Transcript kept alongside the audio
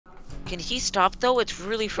Can he stop though? It's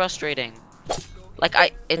really frustrating. Like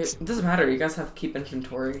it doesn't matter. You guys have to keep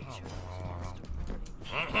inventory.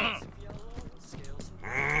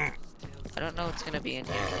 I don't know what's gonna be in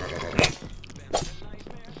here.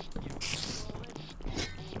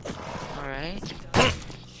 Alright.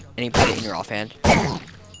 And you put it in your offhand.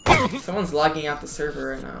 Someone's logging out the server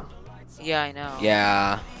right now. Yeah, I know.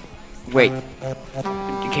 Yeah. Wait.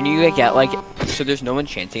 Can you like, get like? So there's no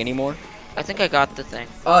enchanting anymore? I think I got the thing.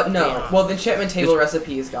 No. Well, the enchantment table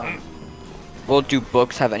recipe is gone. Well, do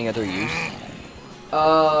books have any other use?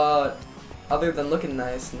 Other than looking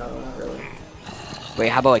nice, no, not really. Wait,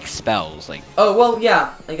 how about like spells? Like. Oh well,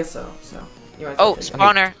 yeah, I guess so. So. You might Oh,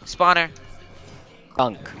 spawner, spawner.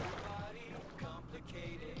 Gunk.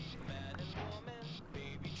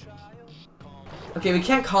 Okay, we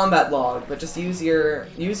can't combat log, but just use your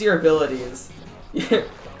abilities.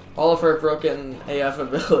 All of our broken AF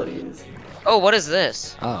abilities. Oh, what is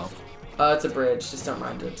this? Oh. It's a bridge. Just don't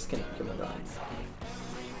mind it. Just keep on going.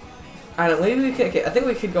 I don't know. Maybe we could. Okay, I think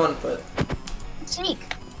we could go on foot. Sneak.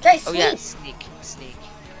 Try sneak. Oh yeah, sneak. Sneak.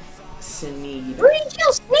 Where did you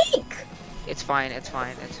kill Sneak? It's fine. It's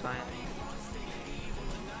fine. It's fine.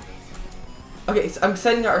 Okay, so I'm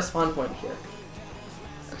setting our spawn point here.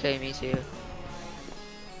 Okay, me too.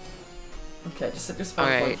 Okay, just set your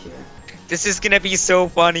spawn point here. This is gonna be so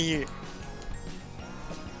funny.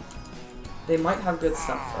 They might have good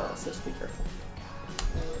stuff though, so just be careful.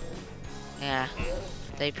 Yeah,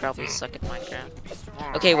 they probably suck at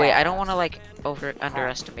Minecraft. Okay, wait, I don't want to like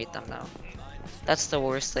underestimate them though. That's the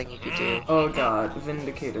worst thing you could do. Oh god,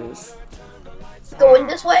 Vindicators. Going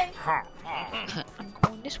this way? I'm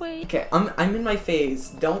going this way. Okay, I'm in my phase.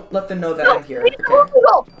 Don't let them know that I'm here. Raise the Okay. voodoo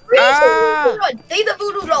doll! Raise the voodoo doll! Raise the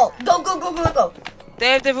voodoo doll! Go, go, go, go, go! They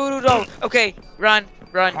have the voodoo doll. Okay, run.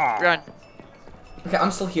 Okay,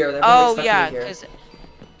 I'm still here. They're Oh stuck yeah, me here.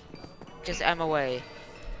 cause I'm away.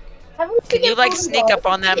 Haven't we Can you seen like voodoo sneak doll? up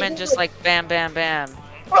on them and just like bam, bam, bam?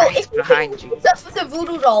 Bro, Right if we behind can you. use us with a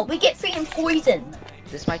voodoo doll, we get freaking poisoned.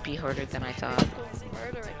 This might be harder than I thought.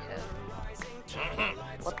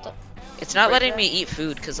 What the? It's not letting me eat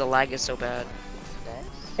food because the lag is so bad.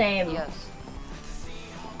 Same. Yes.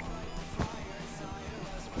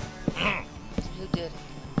 You did.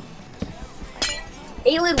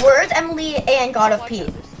 Aylin, where's Emily and God of P?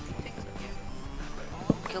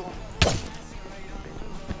 Kill him.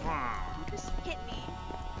 Just hit me.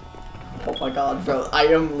 Oh my god, bro. I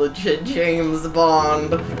am legit James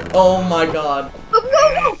Bond. Oh my god. Go, go,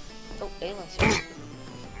 go! Oh, Aylin's here.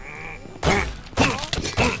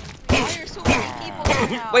 Why are so many people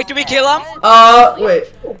now? Wait, do we kill him?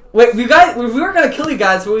 Wait, we were gonna kill you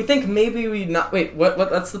guys, but we think maybe we not. Wait,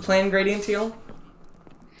 what's the plan, Gradient Teal?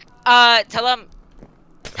 Tell him.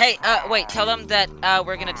 Hey, wait, tell him that,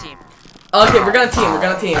 we're gonna team. Okay, we're gonna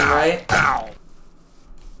team, right?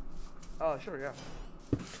 Oh, sure, yeah.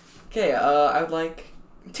 Okay, I would like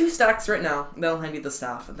 2 stacks right now. They'll hand you the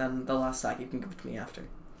staff, and then the last stack you can give it to me after.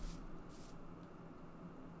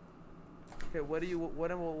 Okay, what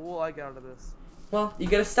will I get out of this? Well, you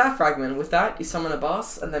get a staff fragment. With that, you summon a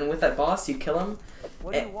boss, and then with that boss, you kill him.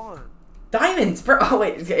 What do you want? Diamonds, bro. Oh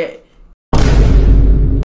wait, okay.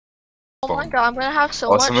 Oh my god, I'm gonna have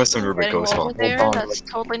so Also, much most of Ruby goes over on. there Hold on. that's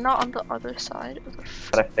totally not on the other side of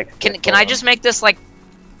the Can I just make this like?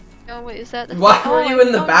 Oh wait, is that the Why oh, were you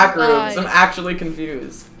in the oh, back guys. rooms? I'm actually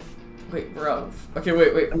confused. Wait, bro. Okay,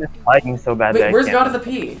 wait. I'm just lagging so bad. Wait, that I where's can't- God of the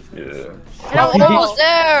P? Yeah. I'm almost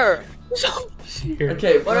there!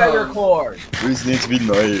 Okay, What are your cores? These need to be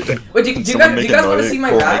night. Wait, do you guys want to see my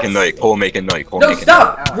Cole rats? make a night. Cole make a night. Cole No, make a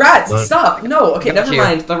stop! night. Rats, stop! No, okay, never here.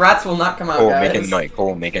 mind. The rats will not come out, Cole guys. make a night.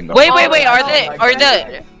 Cole make a night. Wait, are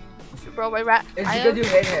the? Bro, my rat. If I you have, could do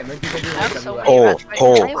hit him, if you could do I hit have him, so do it. many Cole, rats right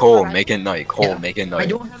Cole, now. I have Cole, rats. make a night. Cole Yeah. make a I night.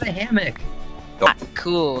 don't have a hammock.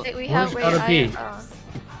 Cool. Wait, we have. Wait, Gotta pee.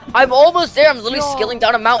 I'm almost there, I'm literally No. scaling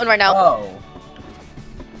down a mountain right now. Oh.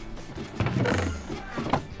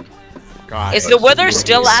 God. Is the weather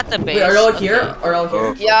still at the base? Wait, are y'all here? Are y'all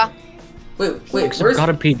here? Yeah. Wait, Except where's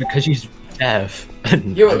gotta pee because she's deaf.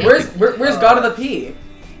 where's God of the P?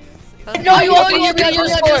 No, you also use your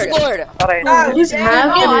Discord! I thought I Oh, you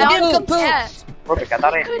have Give it. him Yeah. caboose! Robic, I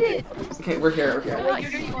thought I Couldn't. Okay, we're here. No, you're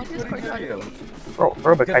doing on Discord.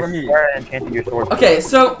 Robic, Good I for me. swear I enchanted your sword. Okay,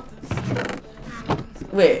 so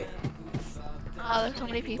wait. Oh, there's so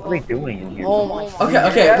many people. What are we doing in here? Oh my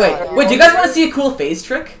Okay, wait. Do you guys want to see a cool phase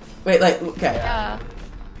trick? Wait, like, okay. Yeah.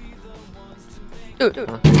 Dude.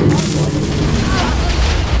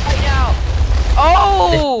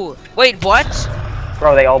 Oh! Wait, what?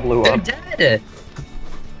 Bro, they all blew They're up. dead.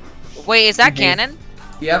 Wait, is that canon?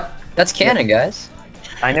 Yep. That's canon, guys.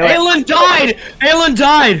 I know it. Aylin died! Aylin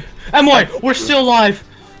died! Emoy, we're still alive.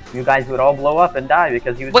 You guys would all blow up and die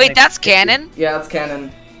because he was. Wait, that's canon? Yeah, it's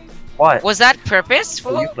canon. What? Was that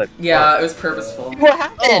purposeful? Oh, you clipped. Yeah, it was purposeful. What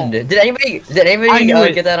happened? Did anybody I knew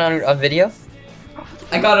it. get that on video?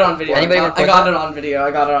 I got it on video. Anybody I record got that? it on video.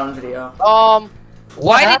 I got it on video.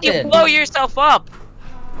 Why did you happened? blow yourself up?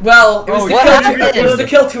 Well, it was, what happened? it was to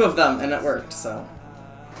kill 2 of them, and it worked. So.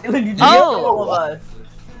 Oh,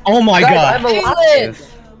 Oh my Guys, I'm god. alive.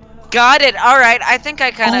 got it. All right, I think I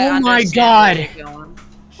kind of Oh my understand God. where you're going.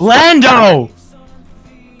 Lando!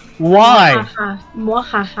 Why?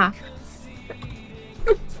 Mwahaha.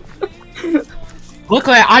 Look,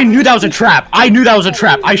 I knew that was a trap. I knew that was a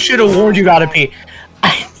trap. I should have warned you, gotta pee.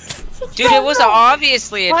 Dude, it was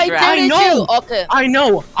obviously a Why trap. I didn't know. you? Okay. I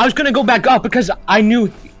know. I was gonna go back up because I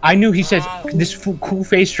knew he says this cool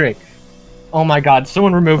face trick. Oh my god,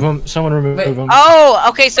 someone remove him. Someone remove Wait. him. Oh,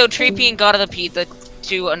 okay, so Treepy and God of the Pete, the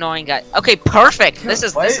 2 annoying guys. Okay, perfect. This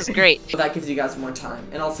is great. That gives you guys more time,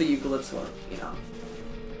 and also Eucalyptus will, you know,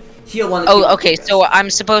 heal 1. Oh, okay, so I'm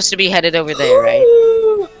supposed to be headed over there, right?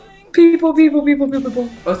 People.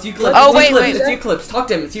 Oh, it's Eucalyptus. Oh, it's wait, Eucalyptus. wait. It's Eucalyptus. Talk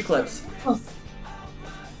to him. It's Eucalyptus. Oh.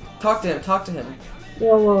 Talk to him.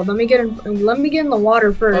 Whoa, let me get in the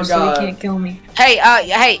water first so God. he can't kill me.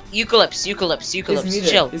 Hey, Eucalyptus, muted.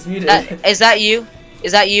 chill. He's muted. Is that you?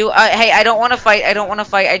 Is that you? Hey, I don't want to fight.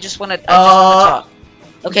 I just want to talk.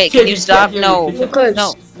 Okay, can you stop? No.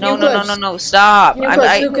 Eucalyptus. No, stop.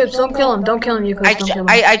 Eucalyptus, don't kill him. Don't kill him, Eucalyptus. Don't kill him.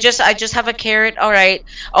 I just have a carrot. All right.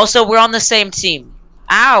 Also, we're on the same team.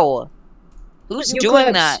 Ow. Who's doing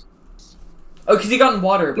Eucalyptus. that? Oh, because he got in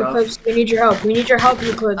water, bro. Eucalyptus, we need your help. We need your help,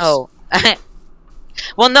 Eucalyptus. Oh.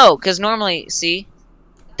 Well, no, because normally, see,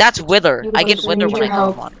 that's wither. I get Eucalyptus, wither we when need I your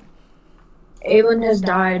go help. on. Aelin has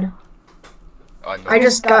died. I know. I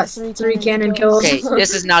just got 3 cannon kills. Okay,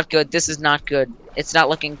 this is not good. This is not good. It's not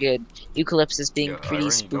looking good. Eucalyptus is being Yeah, I pretty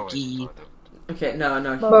already know it's spooky. not that. Okay,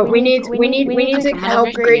 no. But we need to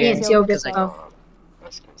help Gradient Teal get stuff.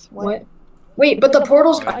 That's good. What? Wait, but the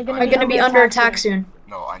portals are gonna be under attack soon.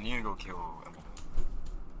 No, I need to go kill Emily.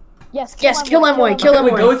 Yes, kill Emoy, kill Okay,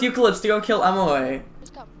 wait, go Emoy. with Eucalyptus to go kill Emoy.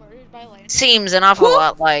 Seems an awful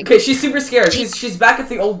lot like. Okay, she's super scared. She's back at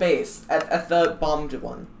the old base at the bombed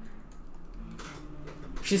one.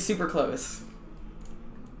 She's super close,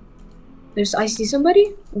 I see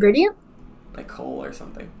somebody? Gradient? like Cole or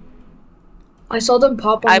something. I saw them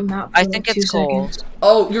pop on the map for I like think 2 it's Cole. seconds.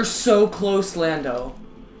 Oh, you're so close, Lando.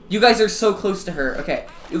 You guys are so close to her. Okay,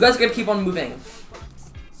 you guys gotta keep on moving.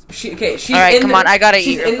 She's Alright, in come the, on, I gotta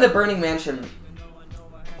she's eat. in the burning mansion.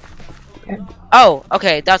 Oh,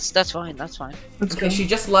 okay, that's fine. That's fine. Let's Okay, go. she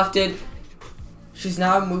just left it. She's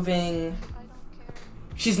now moving.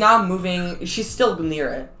 She's still near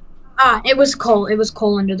it. Ah, it was Cole. It was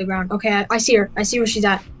Cole under the ground. Okay, I see her. I see where she's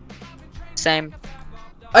at. Same.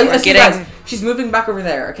 I see, getting- guys. She's moving back over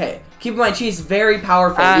there. Okay, keep in mind she's very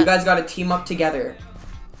powerful. You guys gotta team up together.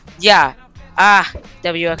 Yeah.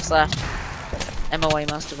 WX left. MOA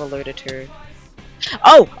must have alerted her.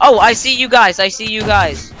 Oh, I see you guys.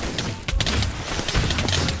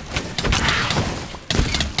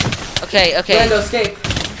 Okay. Lando, escape.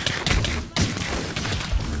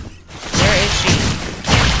 Where is she?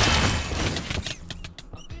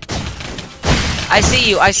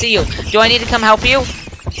 I see you. Do I need to come help you?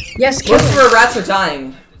 Yes, kill Most of her. our rats are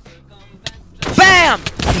dying. Bam!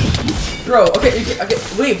 Bro, okay,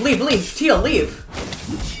 leave. Teal, leave.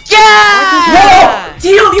 Yeah! Whoa!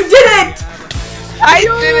 Teal, you did it! I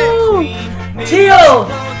did it! Teal!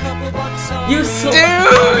 You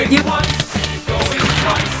Dude!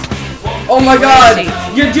 Oh my god!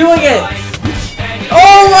 You're doing it!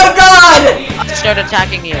 Oh my god! I'll start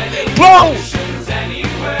attacking you. Bro!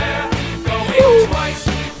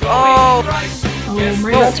 Oh! Oh, my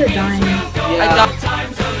rats are dying. I got.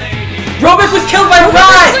 Robert was killed by a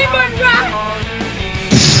rat!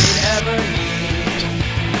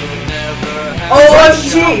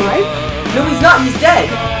 OMG! No, he's not. He's dead.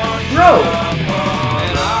 Bro.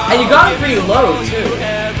 And you got him pretty low, too.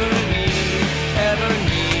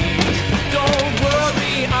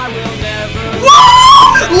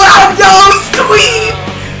 Whoa! Lando Sweep!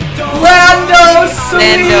 Lando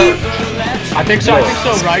Sweep! I think so,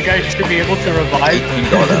 right guys should be able to revive.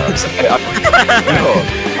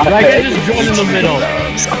 Right guys just join in the middle.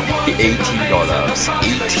 $18.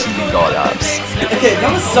 Okay,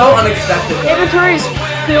 that was so unexpected. Inventory is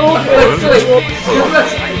filled with...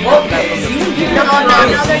 Well, see? No,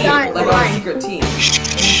 they're dying. Like on a secret team.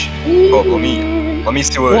 Oh, let me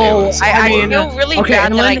see what Well, it is. I mean, feel really okay,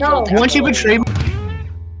 bad that I and killed him. once you betray me,